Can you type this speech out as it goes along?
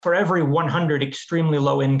For every 100 extremely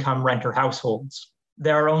low-income renter households,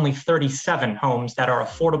 there are only 37 homes that are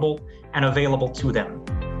affordable and available to them.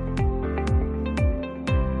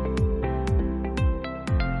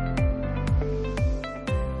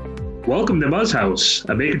 Welcome to Buzz House,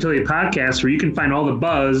 a Baker Tilly podcast where you can find all the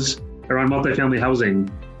buzz around multifamily housing.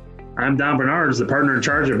 I'm Don Bernards, the partner in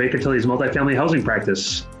charge of Baker Tilly's multifamily housing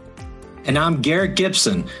practice. And I'm Garrett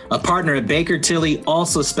Gibson, a partner at Baker Tilly,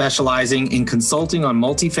 also specializing in consulting on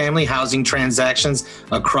multifamily housing transactions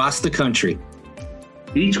across the country.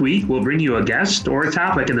 Each week, we'll bring you a guest or a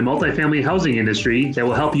topic in the multifamily housing industry that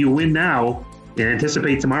will help you win now and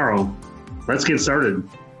anticipate tomorrow. Let's get started.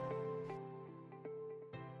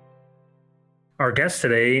 Our guest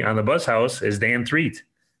today on the Buzz House is Dan Threet,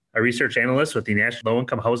 a research analyst with the National Low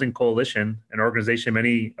Income Housing Coalition, an organization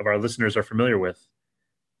many of our listeners are familiar with.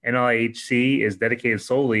 NLIHC is dedicated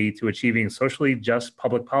solely to achieving socially just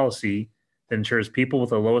public policy that ensures people with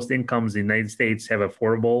the lowest incomes in the United States have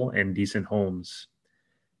affordable and decent homes.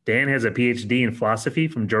 Dan has a PhD in philosophy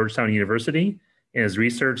from Georgetown University, and his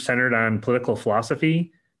research centered on political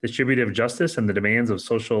philosophy, distributive justice, and the demands of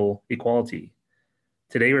social equality.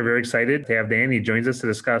 Today, we're very excited to have Dan. He joins us to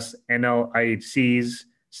discuss NLIHC's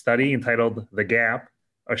study entitled The Gap,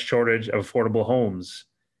 A Shortage of Affordable Homes.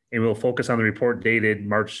 And we'll focus on the report dated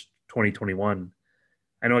March 2021.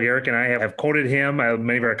 I know Eric and I have quoted him.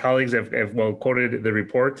 Many of our colleagues have quoted the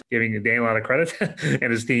report, giving Dan a lot of credit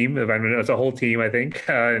and his team. It's a whole team, I think,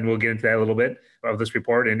 and we'll get into that a little bit of this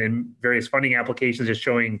report and various funding applications just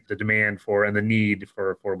showing the demand for and the need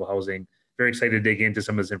for affordable housing. Very excited to dig into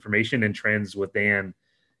some of this information and trends with Dan.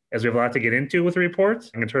 As we have a lot to get into with the report,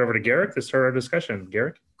 I'm going to turn it over to Garrett to start our discussion.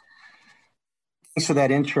 Garrett? Thanks for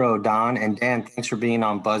that intro, Don. And Dan, thanks for being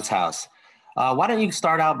on Buzz House. Why don't you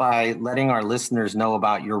start out by letting our listeners know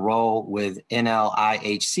about your role with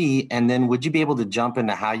NLIHC, and then would you be able to jump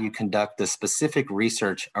into how you conduct the specific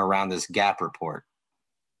research around this gap report?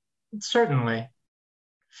 Certainly.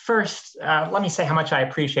 First, let me say how much I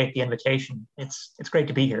appreciate the invitation. It's great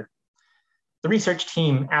to be here. The research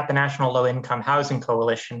team at the National Low Income Housing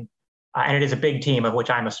Coalition, and it is a big team of which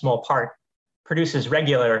I'm a small part, produces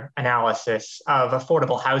regular analysis of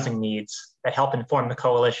affordable housing needs that help inform the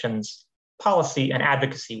coalition's policy and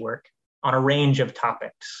advocacy work on a range of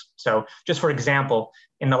topics. So just for example,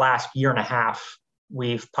 in the last year and a half,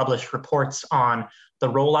 we've published reports on the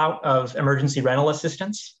rollout of emergency rental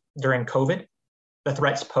assistance during COVID, the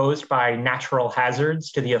threats posed by natural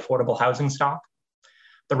hazards to the affordable housing stock,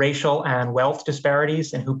 the racial and wealth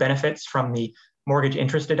disparities and who benefits from the mortgage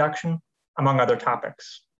interest deduction, among other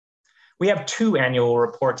topics. We have two annual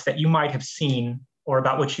reports that you might have seen or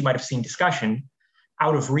about which you might have seen discussion,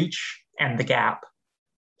 Out of Reach and The Gap.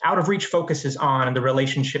 Out of Reach focuses on the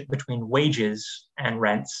relationship between wages and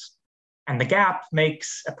rents, and The Gap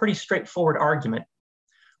makes a pretty straightforward argument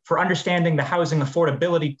for understanding the housing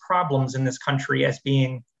affordability problems in this country as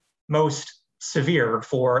being most severe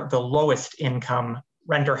for the lowest income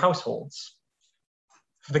renter households.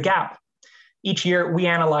 For The Gap, each year, we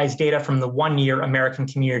analyze data from the one-year American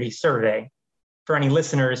Community Survey. For any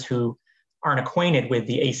listeners who aren't acquainted with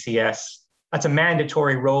the ACS, that's a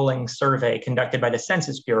mandatory rolling survey conducted by the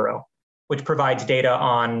Census Bureau, which provides data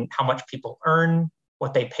on how much people earn,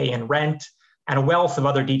 what they pay in rent, and a wealth of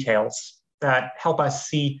other details that help us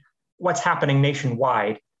see what's happening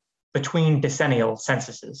nationwide between decennial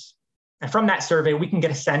censuses. And from that survey, we can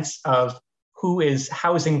get a sense of who is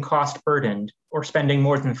housing cost burdened or spending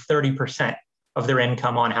more than 30% of their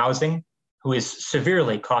income on housing, who is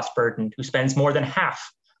severely cost burdened, who spends more than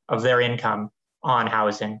half of their income on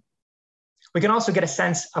housing. We can also get a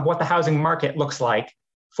sense of what the housing market looks like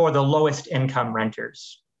for the lowest income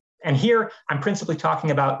renters. And here, I'm principally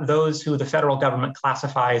talking about those who the federal government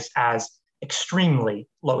classifies as extremely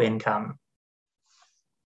low income.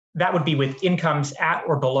 That would be with incomes at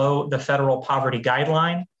or below the federal poverty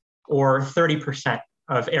guideline, or 30%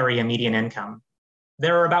 of area median income.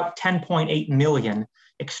 There are about 10.8 million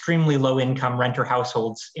extremely low-income renter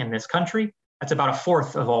households in this country. That's about a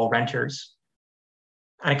fourth of all renters.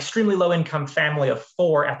 An extremely low-income family of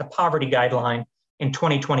four at the poverty guideline in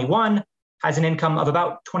 2021 has an income of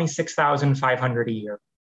about $26,500 a year.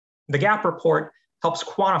 The Gap report helps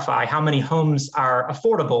quantify how many homes are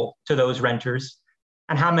affordable to those renters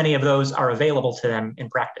and how many of those are available to them in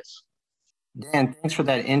practice. Dan, thanks for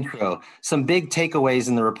that intro. Some big takeaways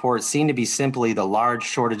in the report seem to be simply the large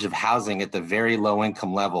shortage of housing at the very low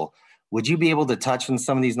income level. Would you be able to touch on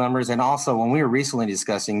some of these numbers? And also, when we were recently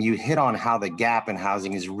discussing, you hit on how the gap in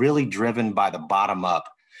housing is really driven by the bottom up.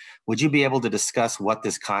 Would you be able to discuss what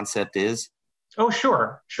this concept is? Oh,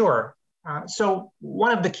 sure. So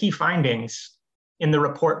one of the key findings in the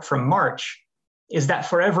report from March is that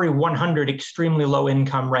for every 100 extremely low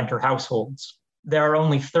income renter households, there are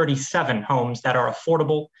only 37 homes that are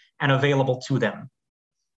affordable and available to them.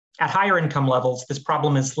 At higher income levels, this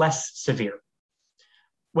problem is less severe.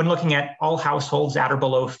 When looking at all households at or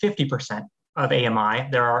below 50% of AMI,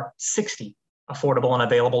 there are 60 affordable and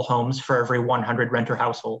available homes for every 100 renter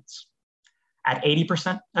households. At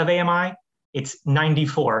 80% of AMI, it's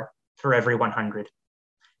 94 for every 100,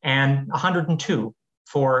 and 102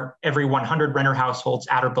 for every 100 renter households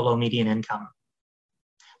at or below median income.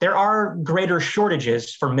 There are greater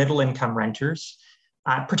shortages for middle income renters,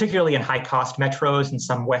 particularly in high cost metros and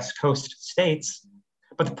some West Coast states.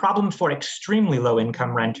 But the problem for extremely low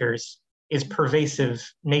income renters is pervasive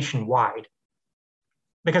nationwide,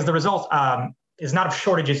 because the result is not of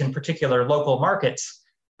shortages in particular local markets,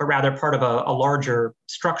 but rather part of a larger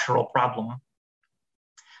structural problem.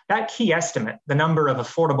 That key estimate, the number of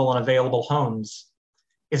affordable and available homes,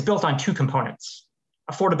 is built on two components: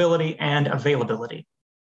 affordability and availability.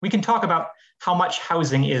 We can talk about how much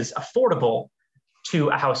housing is affordable to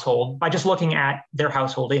a household by just looking at their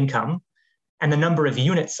household income and the number of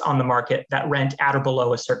units on the market that rent at or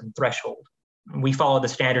below a certain threshold. We follow the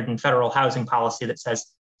standard in federal housing policy that says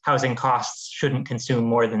housing costs shouldn't consume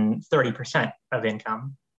more than 30% of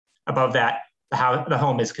income. Above that, the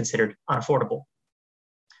home is considered unaffordable.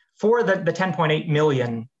 For the 10.8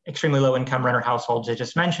 million extremely low income renter households I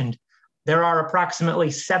just mentioned, there are approximately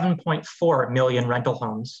 7.4 million rental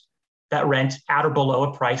homes that rent at or below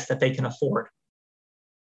a price that they can afford.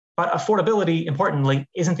 But affordability, importantly,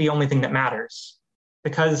 isn't the only thing that matters,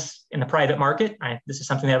 because in the private market, this is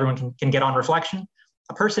something that everyone can get on reflection,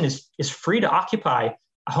 a person is free to occupy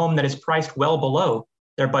a home that is priced well below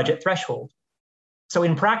their budget threshold. So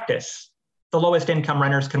in practice, the lowest income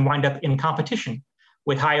renters can wind up in competition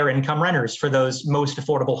with higher income renters for those most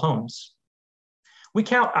affordable homes. We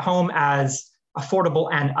count a home as affordable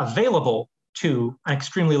and available to an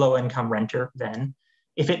extremely low income renter then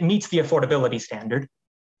if it meets the affordability standard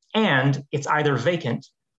and it's either vacant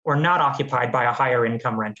or not occupied by a higher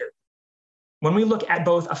income renter. When we look at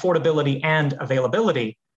both affordability and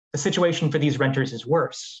availability, the situation for these renters is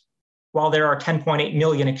worse. While there are 10.8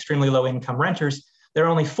 million extremely low income renters, there are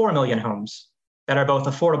only 4 million homes that are both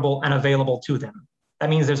affordable and available to them. That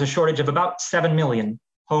means there's a shortage of about 7 million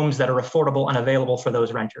homes that are affordable and available for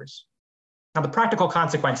those renters. Now, the practical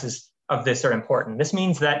consequences of this are important. This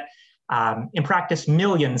means that in practice,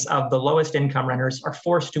 millions of the lowest income renters are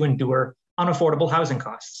forced to endure unaffordable housing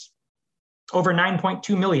costs. Over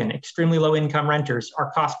 9.2 million extremely low income renters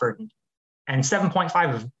are cost burdened, and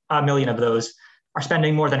 7.5 million of those are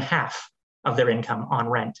spending more than half of their income on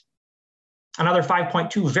rent. Another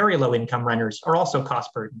 5.2 very low income renters are also cost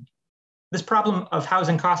burdened. This problem of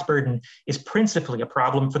housing cost burden is principally a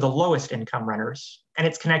problem for the lowest income renters, and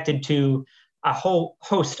it's connected to a whole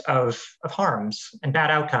host of harms and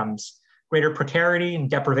bad outcomes, greater precarity and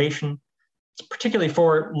deprivation. Particularly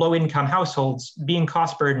for low income households, being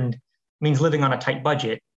cost burdened means living on a tight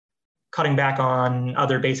budget, cutting back on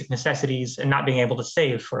other basic necessities, and not being able to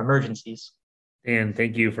save for emergencies. And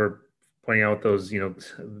thank you for pointing out those,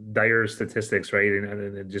 dire statistics, right?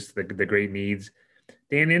 And just the great needs.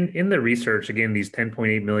 Dan, in the research, again, these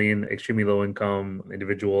 10.8 million extremely low income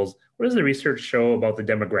individuals, what does the research show about the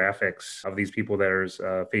demographics of these people that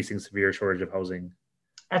are facing severe shortage of housing?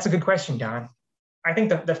 That's a good question, Don. I think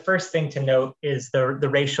the first thing to note is the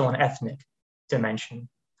racial and ethnic dimension.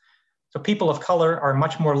 So people of color are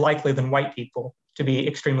much more likely than white people to be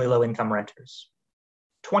extremely low income renters.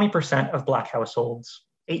 20% of Black households,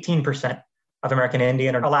 18% of American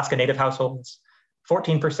Indian or Alaska Native households,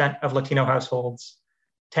 14% of Latino households,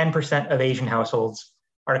 10% of Asian households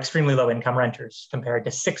are extremely low income renters compared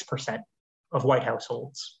to 6% of white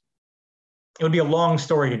households. It would be a long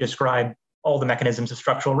story to describe all the mechanisms of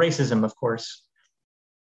structural racism, of course.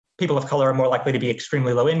 People of color are more likely to be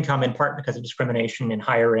extremely low income, in part because of discrimination in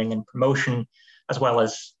hiring and promotion, as well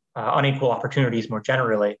as unequal opportunities more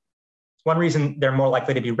generally. One reason they're more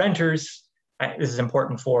likely to be renters, this is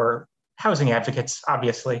important for housing advocates,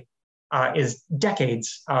 obviously, is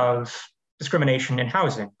decades of discrimination in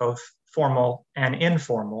housing, both formal and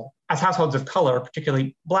informal. As households of color,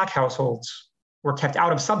 particularly Black households, were kept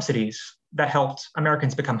out of subsidies that helped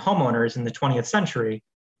Americans become homeowners in the 20th century,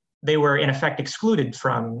 they were in effect excluded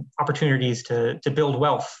from opportunities to build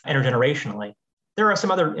wealth intergenerationally. There are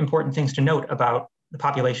some other important things to note about the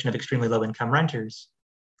population of extremely low income renters.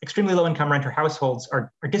 Extremely low income renter households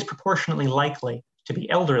are disproportionately likely to be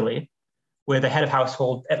elderly, with a head of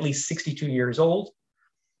household at least 62 years old,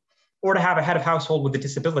 or to have a head of household with a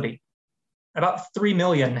disability. About 3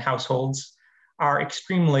 million households are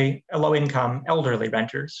extremely low-income elderly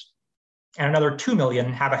renters, and another 2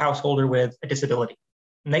 million have a householder with a disability.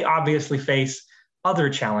 And they obviously face other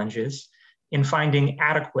challenges in finding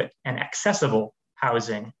adequate and accessible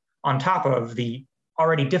housing on top of the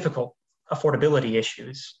already difficult affordability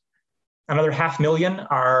issues. Another 500,000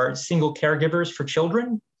 are single caregivers for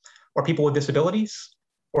children or people with disabilities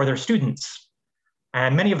or their students.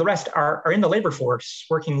 And many of the rest are in the labor force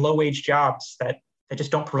working low-wage jobs that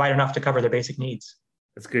just don't provide enough to cover their basic needs.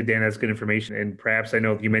 That's good, Dan. That's good information. And perhaps I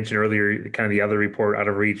know you mentioned earlier kind of the other report Out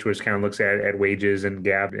of Reach, which kind of looks at wages and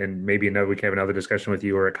gap, and maybe we can have another discussion with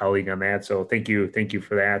you or a colleague on that. So thank you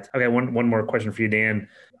for that. Okay, one more question for you, Dan.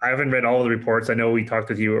 I haven't read all of the reports. I know we talked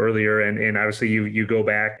with you earlier, and obviously you go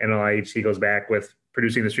back, NLIHC goes back with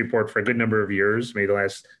producing this report for a good number of years, maybe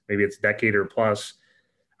it's a decade or plus.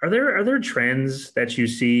 Are there trends that you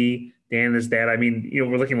see, Dan, this data? I mean,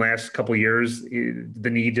 we're looking last couple of years, the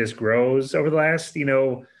need just grows over the last, I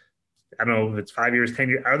don't know if it's 5 years, 10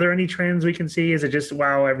 years. Are there any trends we can see? Is it just,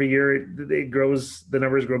 wow, every year it grows, the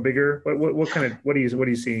numbers grow bigger? What are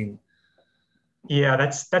you seeing? Yeah,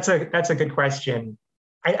 that's a good question.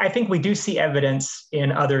 I think we do see evidence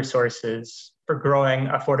in other sources for growing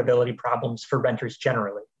affordability problems for renters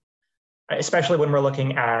generally, especially when we're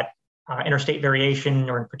looking at interstate variation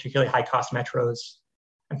or in particularly high-cost metros.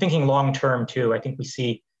 I'm thinking long-term too. I think we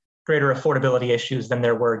see greater affordability issues than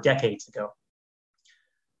there were decades ago.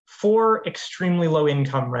 For extremely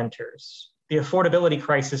low-income renters, the affordability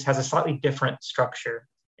crisis has a slightly different structure.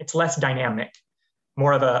 It's less dynamic,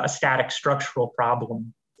 more of a static structural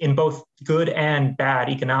problem. In both good and bad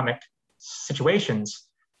economic situations,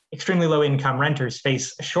 extremely low-income renters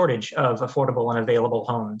face a shortage of affordable and available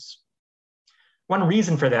homes. One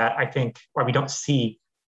reason for that, I think, why we don't see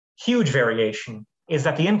huge variation is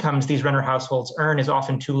that the incomes these renter households earn is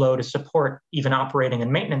often too low to support even operating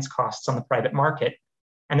and maintenance costs on the private market.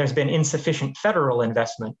 And there's been insufficient federal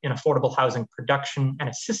investment in affordable housing production and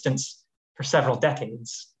assistance for several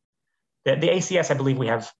decades. The ACS, I believe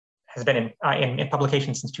has been in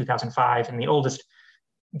publication since 2005, and the oldest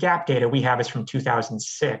gap data we have is from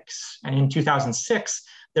 2006. And in 2006,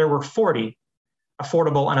 there were 40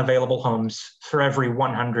 affordable and available homes for every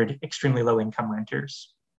 100 extremely low-income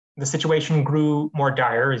renters. The situation grew more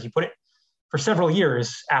dire, as you put it, for several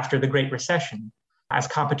years after the Great Recession, as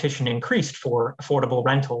competition increased for affordable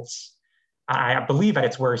rentals. I believe at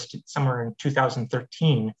its worst, somewhere in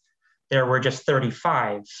 2013, there were just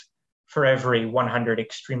 35 for every 100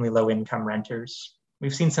 extremely low-income renters.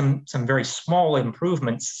 We've seen some very small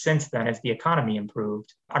improvements since then as the economy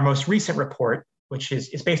improved. Our most recent report, which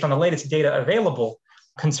is based on the latest data available,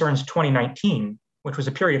 concerns 2019, which was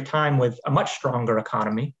a period of time with a much stronger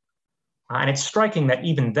economy. And it's striking that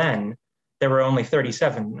even then, there were only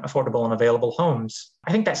 37 affordable and available homes.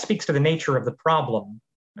 I think that speaks to the nature of the problem.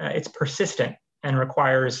 It's persistent and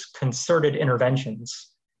requires concerted interventions,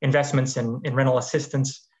 investments in rental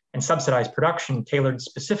assistance and subsidized production tailored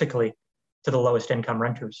specifically to the lowest income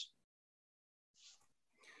renters.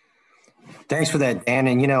 Thanks for that, Dan.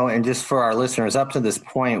 And just for our listeners, up to this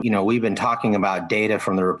point, we've been talking about data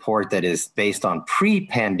from the report that is based on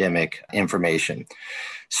pre-pandemic information.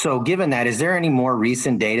 So given that, is there any more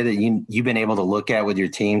recent data that you've been able to look at with your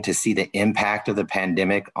team to see the impact of the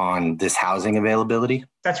pandemic on this housing availability?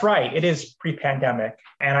 That's right. It is pre-pandemic.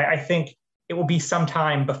 And I think it will be some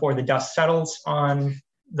time before the dust settles on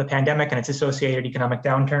the pandemic and its associated economic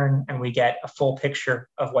downturn, and we get a full picture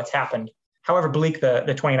of what's happened. However bleak the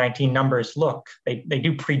 2019 numbers look, they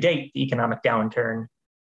do predate the economic downturn.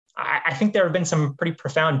 I think there have been some pretty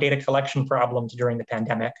profound data collection problems during the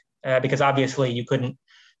pandemic, because obviously you couldn't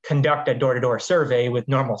conduct a door-to-door survey with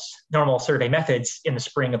normal survey methods in the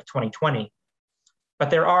spring of 2020. But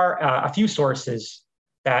there are a few sources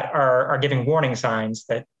that are giving warning signs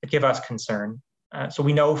that give us concern. So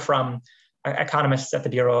we know from economists at the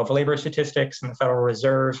Bureau of Labor Statistics and the Federal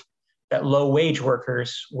Reserve that low-wage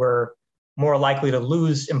workers were more likely to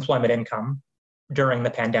lose employment income during the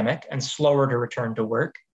pandemic and slower to return to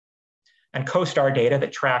work. And CoStar data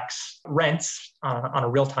that tracks rents on a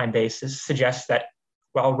real-time basis suggests that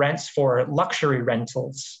while rents for luxury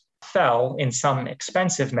rentals fell in some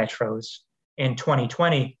expensive metros in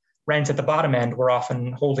 2020, rents at the bottom end were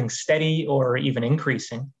often holding steady or even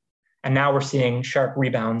increasing. And now we're seeing sharp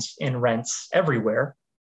rebounds in rents everywhere.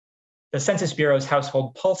 The Census Bureau's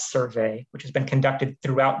Household Pulse Survey, which has been conducted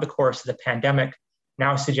throughout the course of the pandemic,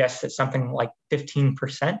 now suggests that something like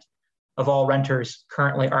 15% of all renters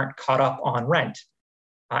currently aren't caught up on rent.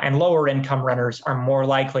 And lower income renters are more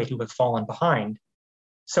likely to have fallen behind.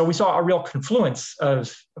 So we saw a real confluence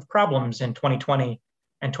of problems in 2020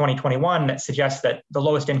 and 2021 that suggests that the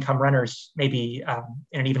lowest income renters may be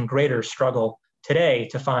in an even greater struggle today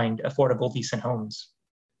to find affordable, decent homes.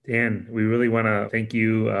 Dan, we really want to thank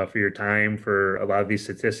you for your time, for a lot of these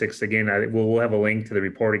statistics. Again, we'll have a link to the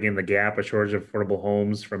report again, the gap, a shortage of affordable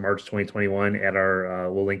homes from March 2021 at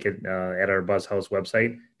we'll link it at our BuzzHouse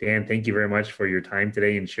website. Dan, thank you very much for your time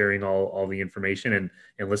today and sharing all the information.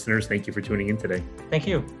 And listeners, thank you for tuning in today. Thank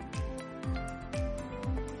you.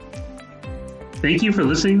 Thank you for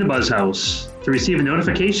listening to BuzzHouse. To receive a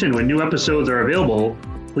notification when new episodes are available,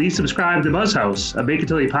 please subscribe to BuzzHouse, a Baker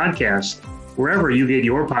Tilly podcast, wherever you get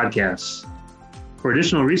your podcasts. For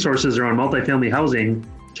additional resources around multifamily housing,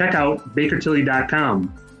 check out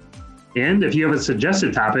bakertilly.com. And if you have a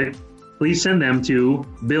suggested topic, please send them to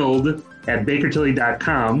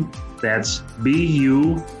build@bakertilly.com. That's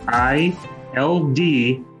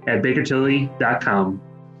BUILD@bakertilly.com.